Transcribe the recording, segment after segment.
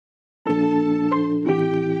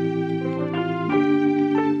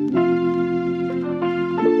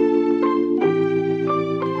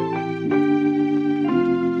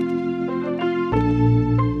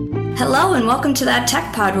Hello and welcome to That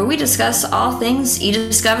Tech Pod, where we discuss all things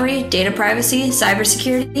e-discovery, data privacy,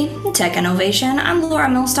 cybersecurity, and tech innovation. I'm Laura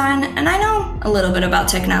Milstein, and I know a little bit about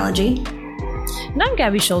technology. And I'm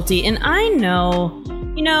Gabby Schulte, and I know,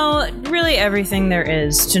 really everything there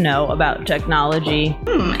is to know about technology.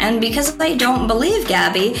 And because I don't believe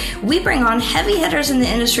Gabby, we bring on heavy hitters in the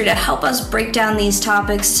industry to help us break down these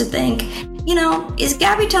topics to think, is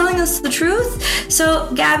Gabby telling us the truth?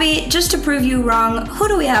 So, Gabby, just to prove you wrong, who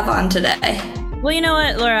do we have on today? Well, you know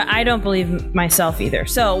what, Laura? I don't believe myself either.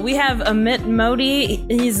 So we have Amit Modi.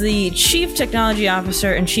 He's the Chief Technology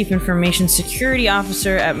Officer and Chief Information Security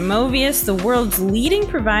Officer at Movius, the world's leading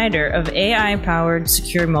provider of AI-powered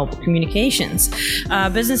secure mobile communications.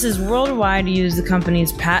 Businesses worldwide use the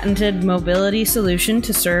company's patented mobility solution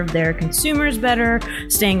to serve their consumers better,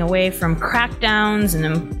 staying away from crackdowns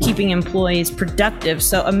and keeping employees productive.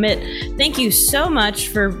 So Amit, thank you so much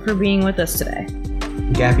for being with us today.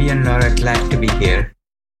 Gabby and Laura, glad to be here.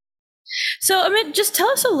 So, Amit, just tell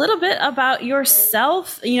us a little bit about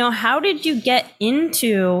yourself. How did you get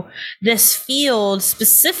into this field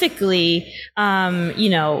specifically,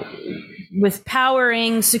 with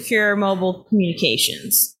powering secure mobile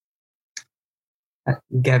communications?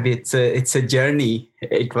 Gabby, it's a journey.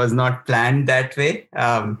 It was not planned that way.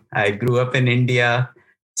 I grew up in India,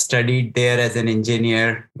 studied there as an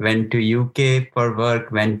engineer, went to UK for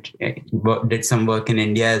work, did some work in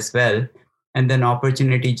India as well. And then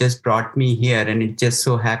opportunity just brought me here. And it just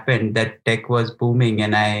so happened that tech was booming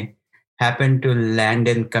and I happened to land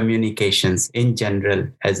in communications in general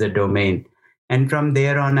as a domain. And from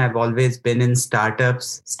there on, I've always been in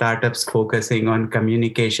startups focusing on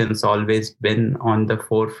communications, always been on the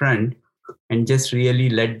forefront and just really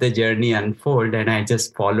let the journey unfold. And I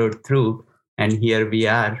just followed through. And here we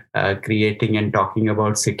are creating and talking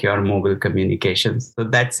about secure mobile communications. So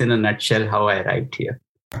that's in a nutshell how I arrived here.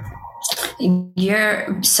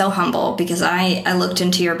 You're so humble because I looked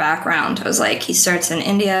into your background. I was like, he starts in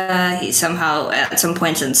India. He's somehow at some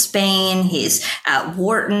points in Spain. He's at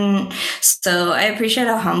Wharton. So I appreciate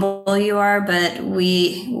how humble you are, but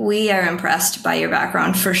we are impressed by your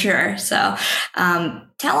background for sure. So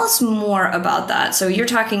tell us more about that. So you're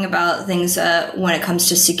talking about things when it comes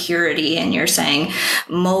to security, and you're saying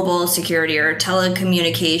mobile security or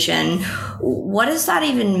telecommunication. What does that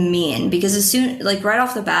even mean? Because right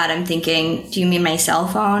off the bat, I'm thinking, do you mean my cell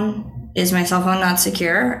phone? Is my cell phone not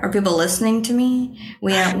secure? Are people listening to me?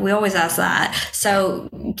 We always ask that. So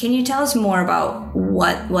can you tell us more about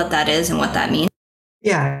what that is and what that means?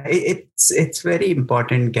 Yeah, it's very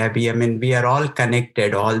important, Gabby. I mean, we are all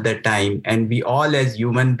connected all the time, and we all as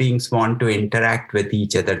human beings want to interact with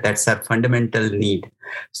each other. That's our fundamental need.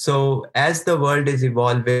 So as the world is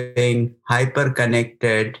evolving,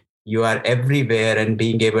 hyper-connected, you are everywhere and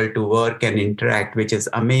being able to work and interact, which is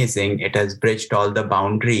amazing. It has bridged all the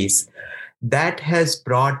boundaries. That has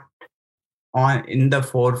brought on in the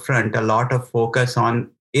forefront a lot of focus on,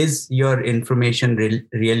 is your information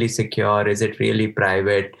really secure? Is it really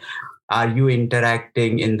private? Are you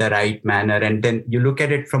interacting in the right manner? And then you look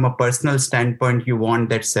at it from a personal standpoint, you want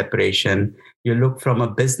that separation. You look from a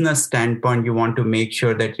business standpoint, you want to make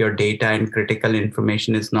sure that your data and critical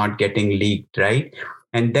information is not getting leaked, right?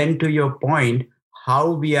 And then to your point,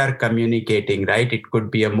 how we are communicating, right? It could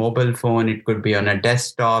be a mobile phone, it could be on a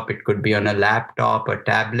desktop, it could be on a laptop, a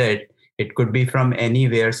tablet, it could be from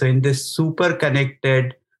anywhere. So in this super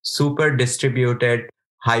connected, super distributed,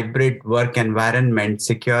 hybrid work environment,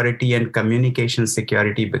 security and communication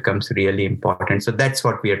security becomes really important. So that's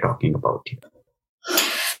what we are talking about here.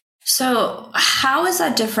 So how is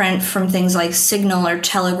that different from things like Signal or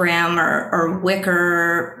Telegram or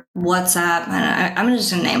Wickr, WhatsApp? And I'm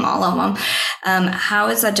just going to name all of them. How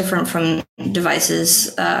is that different from devices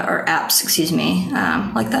or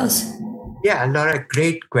apps, like those? Yeah, Laura,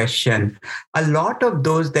 great question. A lot of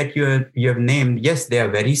those that you have named, yes, they are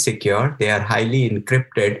very secure. They are highly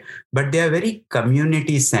encrypted, but they are very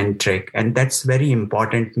community centric. And that's very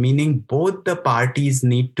important, meaning both the parties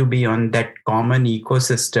need to be on that common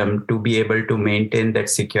ecosystem to be able to maintain that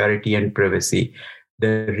security and privacy.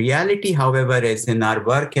 The reality, however, is in our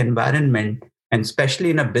work environment, and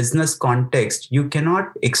especially in a business context, you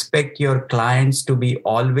cannot expect your clients to be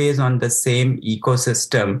always on the same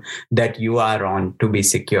ecosystem that you are on to be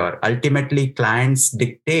secure. Ultimately, clients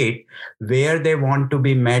dictate where they want to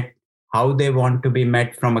be met, how they want to be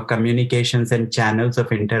met from a communications and channels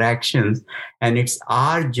of interactions. And it's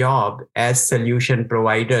our job as solution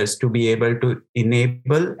providers to be able to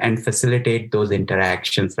enable and facilitate those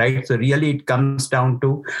interactions, right? So really it comes down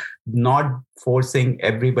to not forcing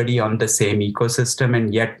everybody on the same ecosystem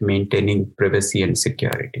and yet maintaining privacy and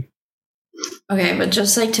security. Okay, but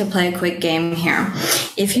just like to play a quick game here,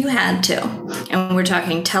 if you had to, and we're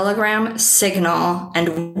talking Telegram, Signal,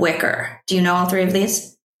 and Wicker, do you know all three of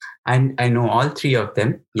these? I know all three of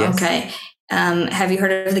them. Yes. Okay. Have you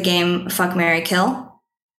heard of the game Fuck, Marry, Kill?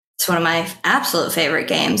 It's one of my absolute favorite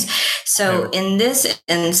games. So in this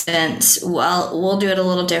instance, well, we'll do it a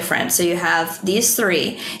little different. So you have these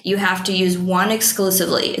three. You have to use one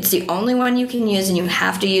exclusively. It's the only one you can use, and you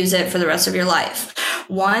have to use it for the rest of your life.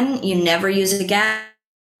 One, you never use it again.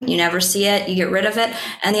 You never see it. You get rid of it.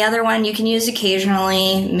 And the other one you can use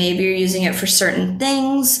occasionally. Maybe you're using it for certain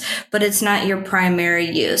things, but it's not your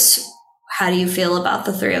primary use. How do you feel about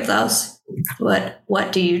the three of those?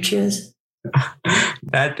 What do you choose?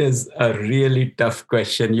 That is a really tough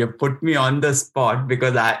question. You put me on the spot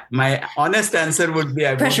because my honest answer would be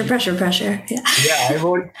pressure. Yeah, I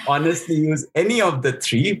won't honestly use any of the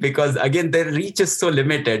three because again, their reach is so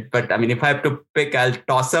limited. But I mean, if I have to pick, I'll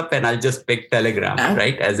toss up and I'll just pick Telegram,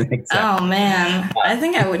 right? As an example. Oh man, I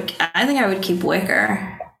think I would keep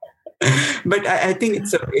Wicker. But I think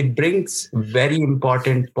it brings very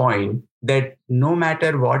important point that no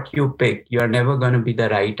matter what you pick, you're never going to be the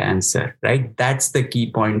right answer, right? That's the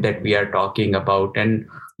key point that we are talking about. And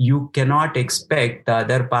you cannot expect the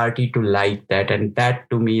other party to like that. And that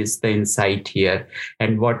to me is the insight here.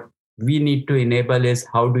 And what we need to enable is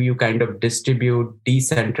how do you kind of distribute,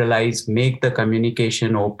 decentralize, make the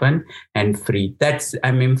communication open and free.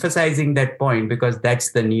 I'm emphasizing that point because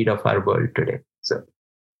that's the need of our world today.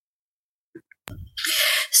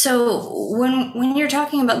 So when you're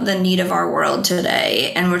talking about the need of our world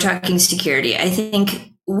today and we're talking security, I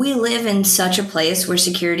think we live in such a place where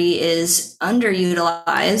security is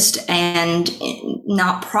underutilized and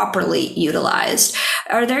not properly utilized.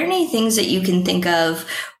 Are there any things that you can think of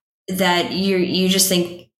that you just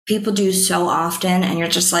think people do so often and you're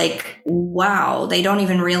just like, wow, they don't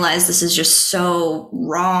even realize this is just so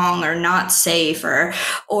wrong or not safe,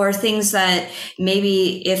 or things that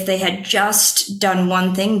maybe if they had just done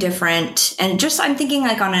one thing different, and just I'm thinking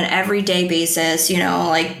like on an everyday basis,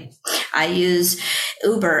 like I use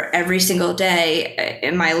Uber every single day.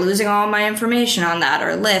 Am I losing all my information on that,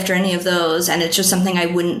 or Lyft, or any of those? And it's just something I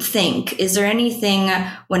wouldn't think. Is there anything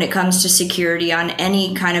when it comes to security on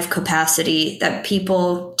any kind of capacity that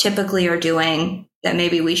people typically are doing that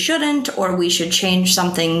maybe we shouldn't, or we should change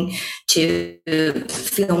something to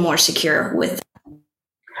feel more secure with?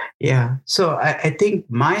 Yeah. So I think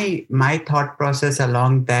my thought process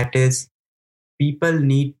along that is people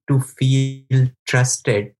need to feel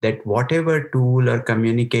trusted that whatever tool or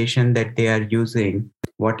communication that they are using,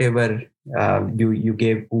 whatever you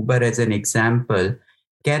gave Uber as an example,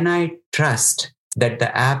 can I trust that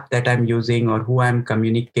the app that I'm using or who I'm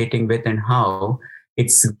communicating with and how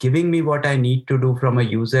it's giving me what I need to do from a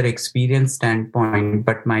user experience standpoint,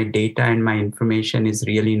 but my data and my information is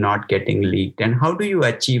really not getting leaked. And how do you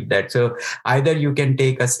achieve that? So either you can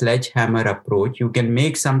take a sledgehammer approach, you can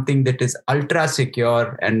make something that is ultra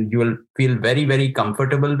secure and you will feel very, very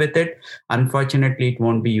comfortable with it. Unfortunately, it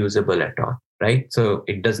won't be usable at all, right? So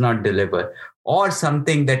it does not deliver. Or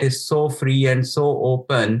something that is so free and so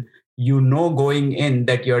open, going in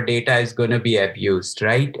that your data is going to be abused,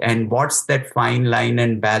 right? And what's that fine line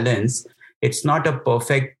and balance? It's not a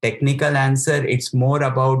perfect technical answer. It's more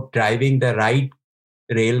about driving the right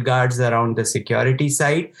railguards around the security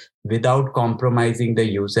side without compromising the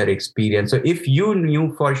user experience. So if you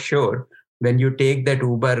knew for sure when you take that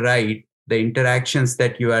Uber ride, the interactions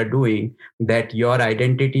that you are doing, that your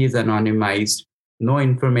identity is anonymized, no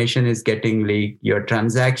information is getting leaked, your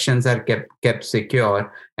transactions are kept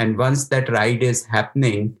secure. And once that ride is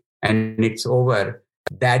happening and it's over,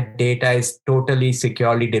 that data is totally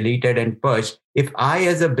securely deleted and purged. If I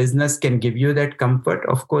as a business can give you that comfort,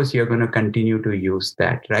 of course, you're going to continue to use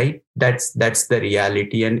that, right? That's the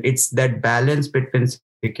reality. And it's that balance between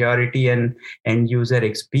security and end user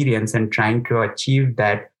experience and trying to achieve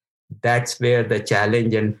that. That's where the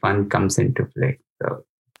challenge and fun comes into play.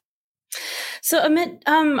 So Amit,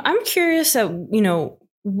 I'm curious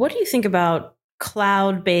what do you think about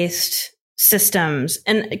cloud-based systems?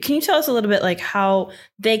 And can you tell us a little bit like how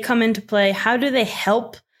they come into play? How do they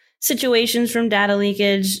help situations from data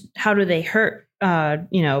leakage? How do they hurt,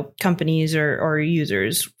 companies or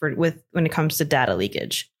users when it comes to data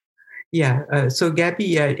leakage? Yeah. So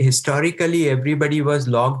Gabby, historically, everybody was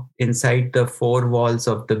locked inside the four walls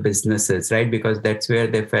of the businesses, right? Because that's where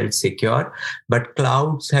they felt secure. But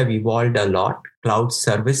clouds have evolved a lot. cloud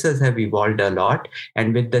services have evolved a lot.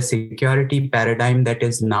 And with the security paradigm that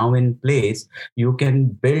is now in place, you can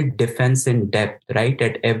build defense in depth, right,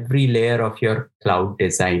 at every layer of your cloud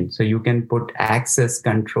design. So you can put access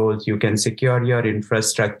controls, you can secure your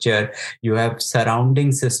infrastructure, you have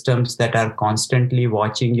surrounding systems that are constantly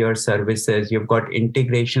watching your services, you've got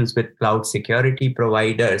integrations with cloud security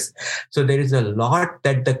providers. So there is a lot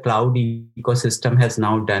that the cloud ecosystem has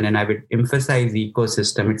now done. And I would emphasize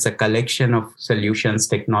ecosystem. It's a collection of solutions,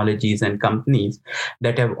 technologies, and companies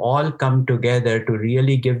that have all come together to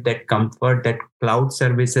really give that comfort that cloud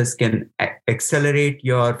services can accelerate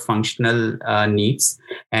your functional needs.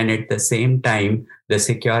 And at the same time, the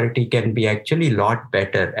security can be actually a lot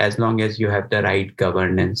better as long as you have the right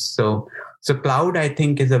governance. So cloud, I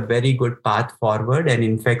think, is a very good path forward. And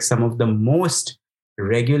in fact, some of the most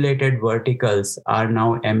regulated verticals are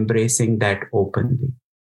now embracing that openly.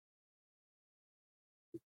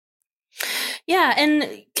 Yeah. And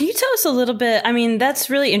can you tell us a little bit? I mean, that's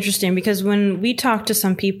really interesting because when we talk to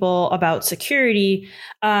some people about security,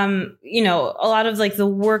 you know, a lot of like the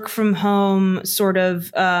work from home sort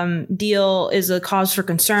of deal is a cause for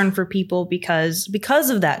concern for people because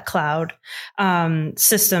of that cloud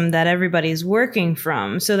system that everybody's working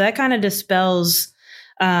from. So that kind of dispels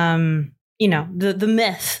you know, the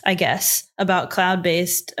myth, I guess, about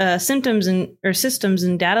cloud-based systems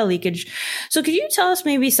and data leakage. So could you tell us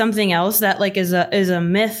maybe something else that like is a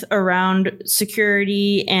myth around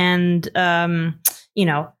security and, you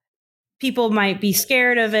know, people might be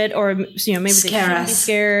scared of it, or, you know, maybe they shouldn't be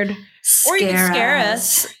scared, or you can scare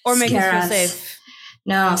us or make us feel safe.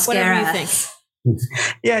 No, scare us. Whatever you think.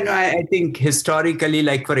 Yeah, no, I think historically,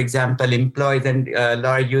 like, for example, employees, and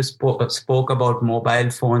Laura, you spoke about mobile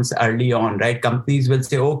phones early on, right? Companies will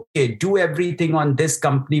say, okay, do everything on this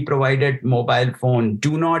company provided mobile phone.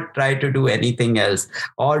 Do not try to do anything else,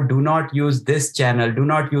 or do not use this channel. Do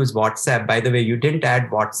not use WhatsApp. By the way, you didn't add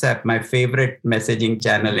WhatsApp, my favorite messaging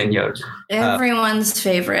channel in your... Everyone's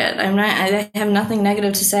favorite. I have nothing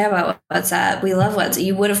negative to say about WhatsApp. We love WhatsApp.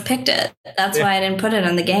 You would have picked it. That's why I didn't put it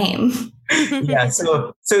in the game. Yeah,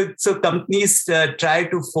 so companies try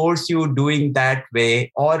to force you doing that way,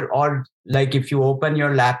 or like if you open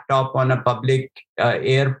your laptop on a public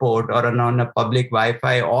airport or on a public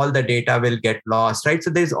Wi-Fi, all the data will get lost, right? So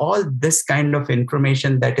there's all this kind of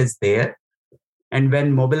information that is there. And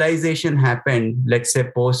when mobilization happened, let's say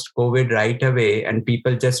post-COVID right away, and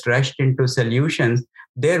people just rushed into solutions,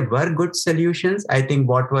 there were good solutions. I think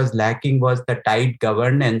what was lacking was the tight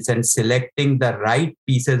governance and selecting the right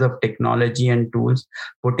pieces of technology and tools,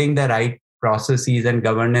 putting the right processes and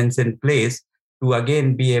governance in place to,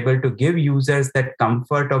 again, be able to give users that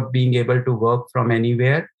comfort of being able to work from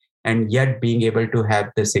anywhere and yet being able to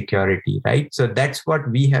have the security, right? So that's what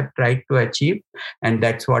we have tried to achieve. And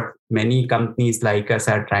that's what many companies like us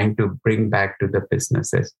are trying to bring back to the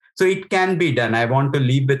businesses. So it can be done. I want to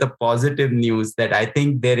leave with a positive news that I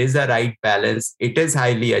think there is a right balance. It is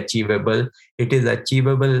highly achievable. It is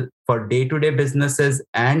achievable for day-to-day businesses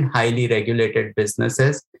and highly regulated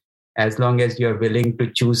businesses, as long as you're willing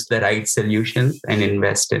to choose the right solutions and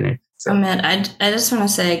invest in it. So. Amit, I just want to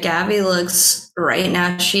say, Gabby looks right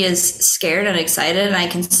now, she is scared and excited, and I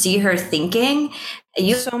can see her thinking.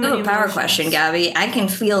 You have a power question, Gabby. I can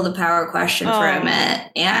feel the power question for Amit.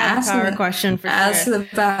 Yeah, ask the question for ask sure. the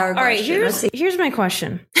power question. All right, here's my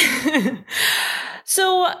question.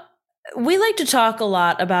 So we like to talk a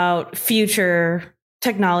lot about future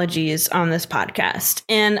technologies on this podcast.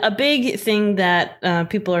 And a big thing that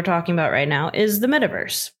people are talking about right now is the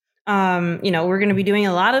metaverse. You know, we're going to be doing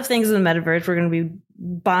a lot of things in the metaverse. We're going to be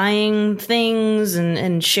buying things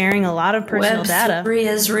and sharing a lot of personal data. Web3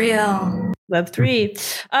 is real.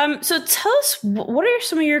 Web3. So tell us, what are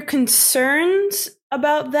some of your concerns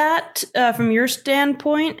about that from your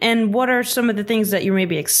standpoint? And what are some of the things that you're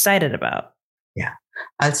maybe excited about? Yeah,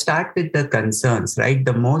 I'll start with the concerns, right?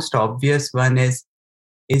 The most obvious one is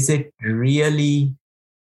it really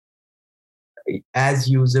as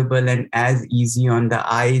usable and as easy on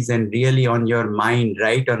the eyes and really on your mind,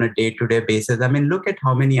 right, on a day-to-day basis? I mean, look at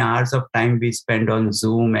how many hours of time we spend on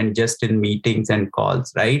Zoom and just in meetings and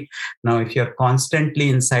calls, right? Now, if you're constantly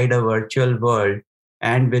inside a virtual world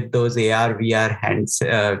and with those AR, VR hands,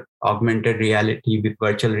 augmented reality with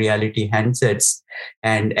virtual reality handsets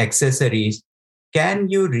and accessories, can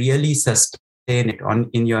you really sustain it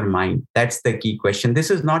in your mind? That's the key question. This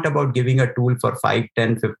is not about giving a tool for 5,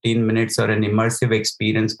 10, 15 minutes or an immersive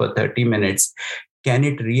experience for 30 minutes. Can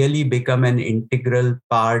it really become an integral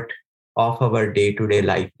part of our day-to-day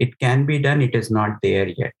life? It can be done. It is not there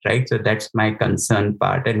yet, right? So that's my concern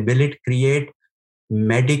part. And will it create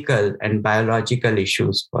medical and biological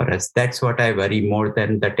issues for us. That's what I worry more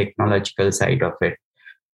than the technological side of it.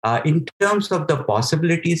 In terms of the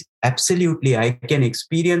possibilities, absolutely, I can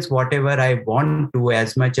experience whatever I want to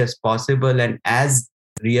as much as possible and as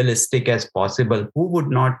realistic as possible. Who would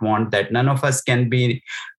not want that? None of us can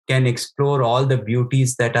explore all the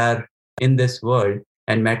beauties that are in this world,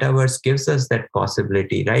 and metaverse gives us that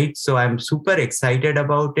possibility, right? So I'm super excited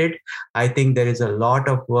about it. I think there is a lot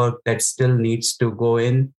of work that still needs to go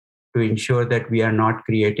in to ensure that we are not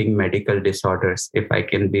creating medical disorders, if I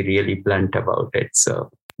can be really blunt about it. So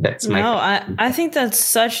that's my I think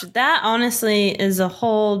that honestly is a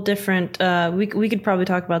whole different we could probably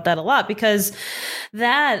talk about that a lot, because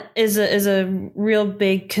that is a real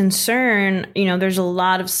big concern. There's a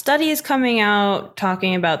lot of studies coming out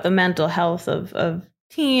talking about the mental health of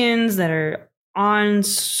teens that are on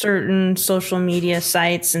certain social media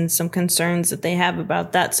sites and some concerns that they have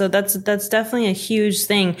about that. So that's definitely a huge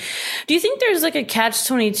thing. Do you think there's like a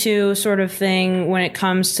catch-22 sort of thing when it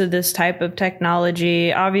comes to this type of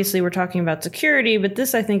technology? Obviously, we're talking about security, but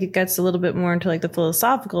this, I think it gets a little bit more into like the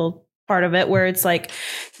philosophical part of it, where it's like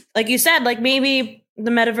you said, like maybe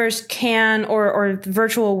the metaverse can, or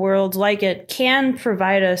virtual worlds like it can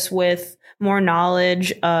provide us with more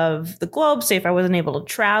knowledge of the globe. Say if I wasn't able to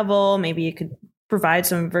travel, maybe it could provide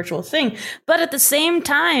some virtual thing. But at the same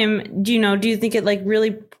time, do you think it like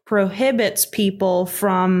really prohibits people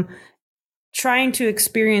from trying to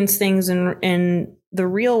experience things in the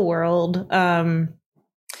real world?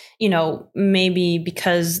 Maybe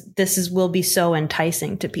because will be so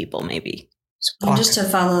enticing to people, maybe. And just to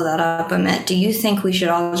follow that up, Amit, do you think we should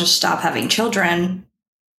all just stop having children?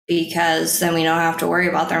 Because then we don't have to worry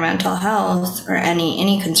about their mental health or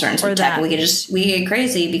any concerns with tech. We get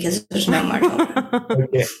crazy because there's no more children.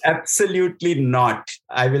 Okay, absolutely not.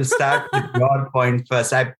 I will start with your point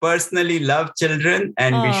first. I personally love children,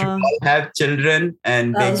 and we should all have children.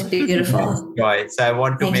 And that was beautiful. Joy. So I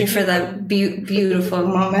want to thank you for that beautiful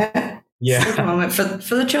moment. Yeah, moment for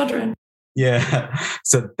the children. Yeah.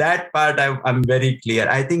 So that part I'm very clear.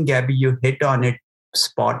 I think, Gabby, you hit on it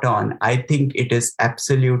spot on. I think it is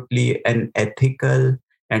absolutely an ethical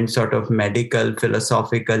and sort of medical,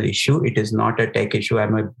 philosophical issue. It is not a tech issue.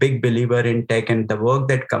 I'm a big believer in tech and the work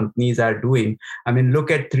that companies are doing. I mean, look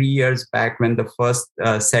at 3 years back when the first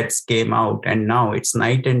sets came out, and now it's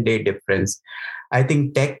night and day difference. I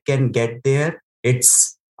think tech can get there.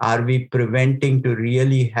 Are we preventing to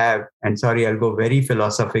really have, and sorry, I'll go very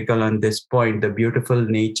philosophical on this point, the beautiful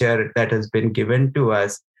nature that has been given to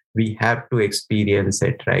us? We have to experience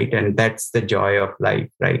it, right? And that's the joy of life,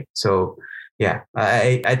 right? So, yeah,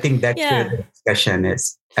 I think that's where the discussion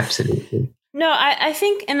is. Absolutely. No, I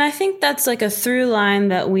think that's like a through line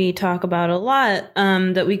that we talk about a lot,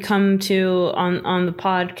 that we come to on the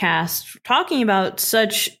podcast, talking about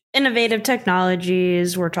such innovative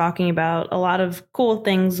technologies. We're talking about a lot of cool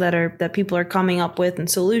things that people are coming up with and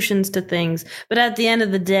solutions to things. But at the end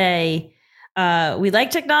of the day, we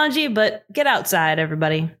like technology, but get outside,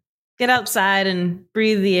 everybody. Get outside and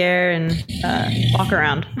breathe the air and walk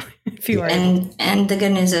around if you are. And the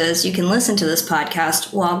good news is you can listen to this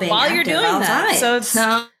podcast while you're doing outside. That. So it's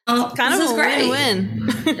kind of a win-win.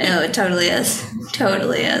 No, it totally is.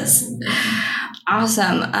 Totally is.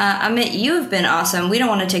 Awesome. Amit, you have been awesome. We don't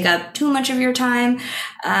want to take up too much of your time,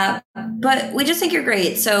 but we just think you're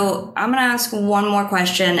great. So I'm going to ask one more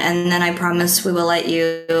question, and then I promise we will let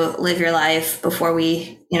you live your life before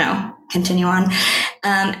we, continue on.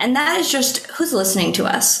 And that is just who's listening to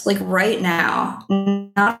us, like right now.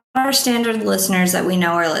 Not our standard listeners that we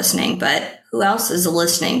know are listening, but who else is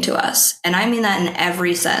listening to us? And I mean that in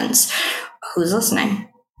every sense. Who's listening?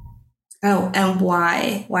 Oh, and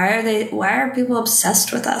why? Why are people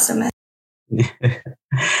obsessed with us, Amit?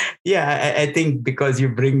 Yeah, I think because you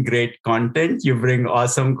bring great content, you bring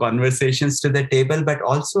awesome conversations to the table, but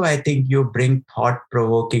also I think you bring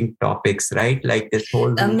thought-provoking topics, right? Like this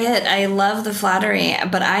whole... Amit, I love the flattery,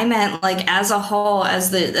 but I meant like as a whole,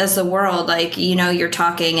 as the world, like, you're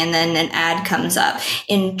talking and then an ad comes up.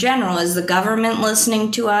 In general, is the government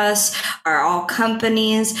listening to us? Are all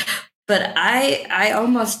companies? But I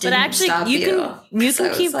almost didn't. But actually, stop you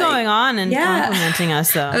can keep going on and complimenting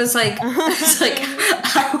us, though. I was like,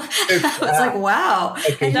 wow.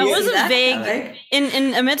 That wasn't vague.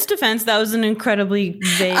 In Amit's defense, that was an incredibly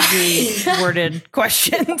vaguely worded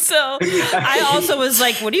question. So I also was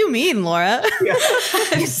like, "What do you mean, Laura?"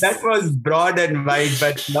 That was broad and wide,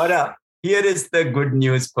 but Laura, here is the good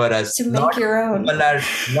news for us. To make your own.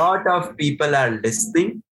 Lot of people are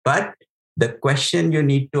listening, but the question you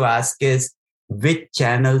need to ask is, which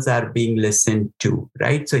channels are being listened to,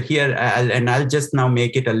 right? So here, I'll just now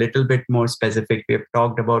make it a little bit more specific. We've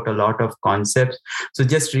talked about a lot of concepts. So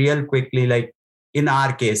just real quickly, like in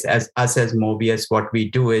our case, as Mobius, what we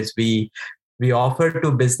do is we offer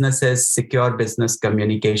to businesses secure business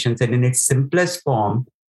communications. And in its simplest form,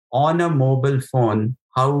 on a mobile phone,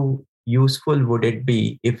 how useful would it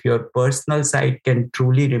be if your personal site can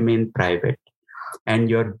truly remain private and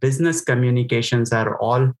your business communications are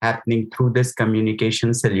all happening through this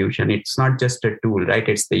communication solution? It's not just a tool, right?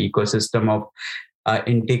 It's the ecosystem of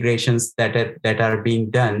integrations that are being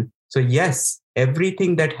done. So yes,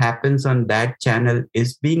 everything that happens on that channel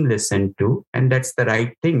is being listened to, and that's the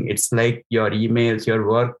right thing. It's like your emails, your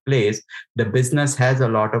workplace. The business has a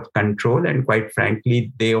lot of control, and quite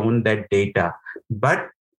frankly, they own that data. But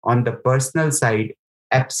on the personal side,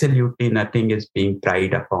 absolutely nothing is being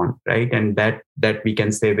pried upon, right? And that we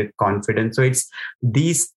can say with confidence. So it's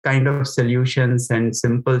these kind of solutions and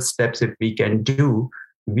simple steps, if we can do,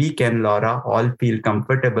 we can, Laura, all feel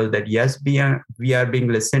comfortable that yes, we are being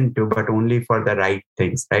listened to, but only for the right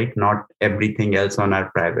things, right? Not everything else on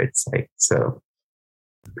our private site. So,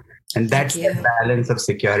 and that's the balance of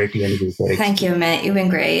security and user experience. Thank you, Amit. You've been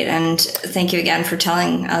great. And thank you again for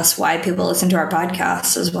telling us why people listen to our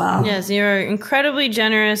podcast as well. Yes, you're incredibly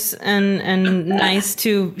generous and nice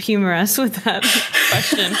to humor us with that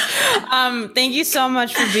question. Thank you so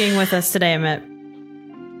much for being with us today, Amit.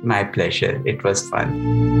 My pleasure. It was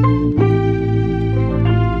fun.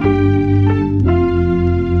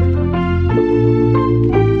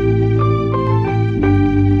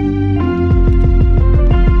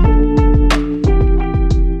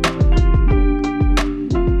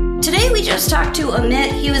 Talked to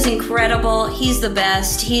Amit. He was incredible. He's the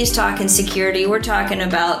best. He's talking security. We're talking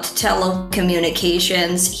about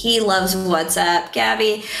telecommunications. He loves WhatsApp.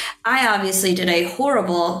 Gabby, I obviously did a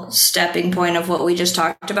horrible stepping point of what we just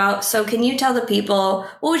talked about. So can you tell the people,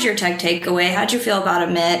 what was your tech takeaway? How'd you feel about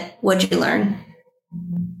Amit? What'd you learn?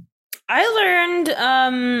 I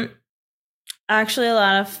learned actually a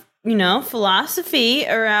lot of philosophy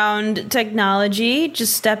around technology,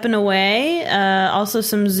 just stepping away, also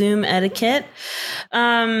some Zoom etiquette.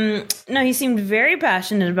 No, he seemed very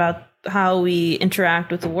passionate about how we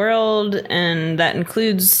interact with the world, and that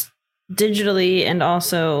includes digitally and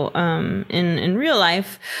also in real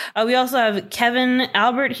life. We also have Kevin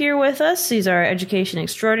Albert here with us. He's our education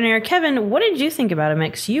extraordinaire. Kevin, what did you think about it,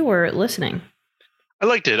 Mix? You were listening. I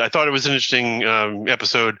liked it. I thought it was an interesting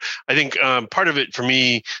episode. I think part of it for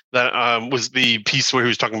me that was the piece where he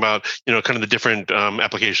was talking about, kind of the different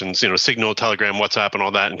applications, Signal, Telegram, WhatsApp, and all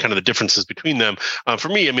that, and kind of the differences between them. For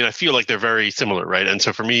me, I feel like they're very similar, right? And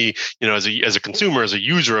so for me, as a consumer, as a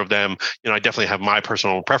user of them, I definitely have my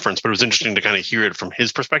personal preference. But it was interesting to kind of hear it from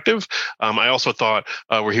his perspective. I also thought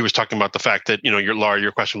where he was talking about the fact that Laura,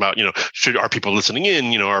 your question about are people listening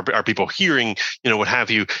in? Are people hearing? What have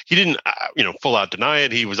you? He didn't full out deny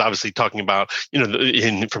it. He was obviously talking about,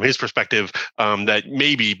 from his perspective, that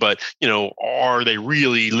maybe, but, are they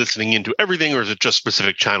really listening into everything, or is it just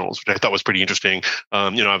specific channels, which I thought was pretty interesting.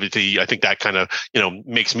 Obviously, I think that kind of,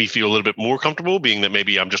 makes me feel a little bit more comfortable, being that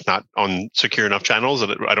maybe I'm just not on secure enough channels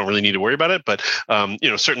that I don't really need to worry about it. But,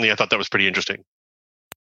 certainly I thought that was pretty interesting.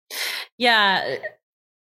 Yeah,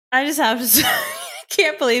 I just have to say, I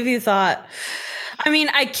can't believe he thought,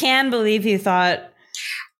 I can believe he thought,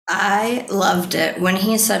 I loved it when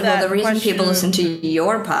he said, well, the reason people listen to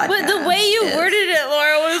your podcast. But the way you worded it,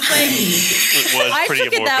 Laura, was like, I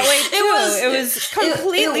took it that way too. It was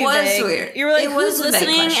completely vague. Weird. You were like, who's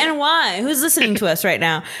listening and why? Who's listening to us right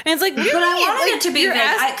now? And it's like, but I wanted it to be vague.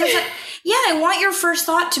 I want your first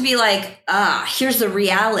thought to be like, here's the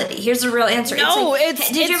reality. Here's the real answer. No,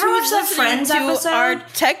 did you ever watch the Friends episode? Our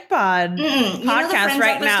Tech Pod podcast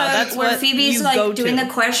right now. That's where Phoebe's like doing the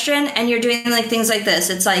question, and you're doing like things like this.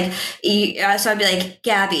 It's like, so I'd be like,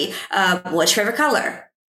 Gabby, what's your favorite color?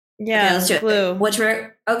 Yeah, okay, let's do blue. it. What's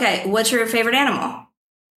your favorite animal?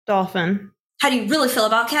 Dolphin. How do you really feel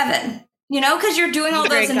about Kevin? Because you're doing all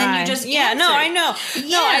those and then you just answer. No, I know.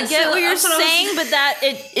 No, I get what you're saying, but that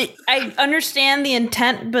I understand the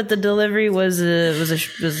intent, but the delivery was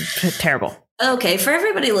terrible. Okay, for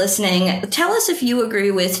everybody listening, tell us if you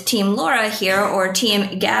agree with Team Laura here or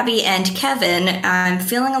Team Gabby and Kevin. I'm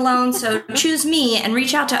feeling alone, so choose me and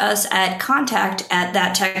reach out to us at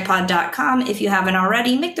contact@thattechpod.com. If you haven't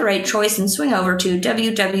already, make the right choice and swing over to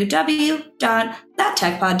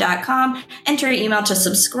www.thattechpod.com. Enter your email to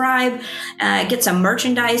subscribe, get some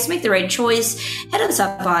merchandise, make the right choice. Hit us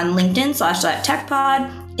up on LinkedIn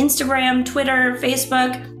 /thattechpod, Instagram, Twitter,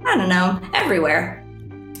 Facebook, I don't know, everywhere.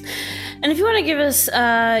 And if you want to give us,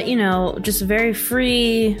 just very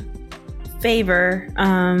free favor,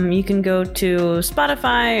 you can go to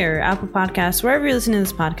Spotify or Apple Podcasts, wherever you're listening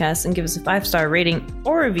to this podcast, and give us a 5-star rating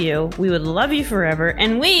or review. We would love you forever,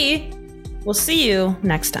 and we will see you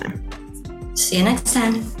next time. See you next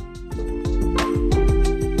time.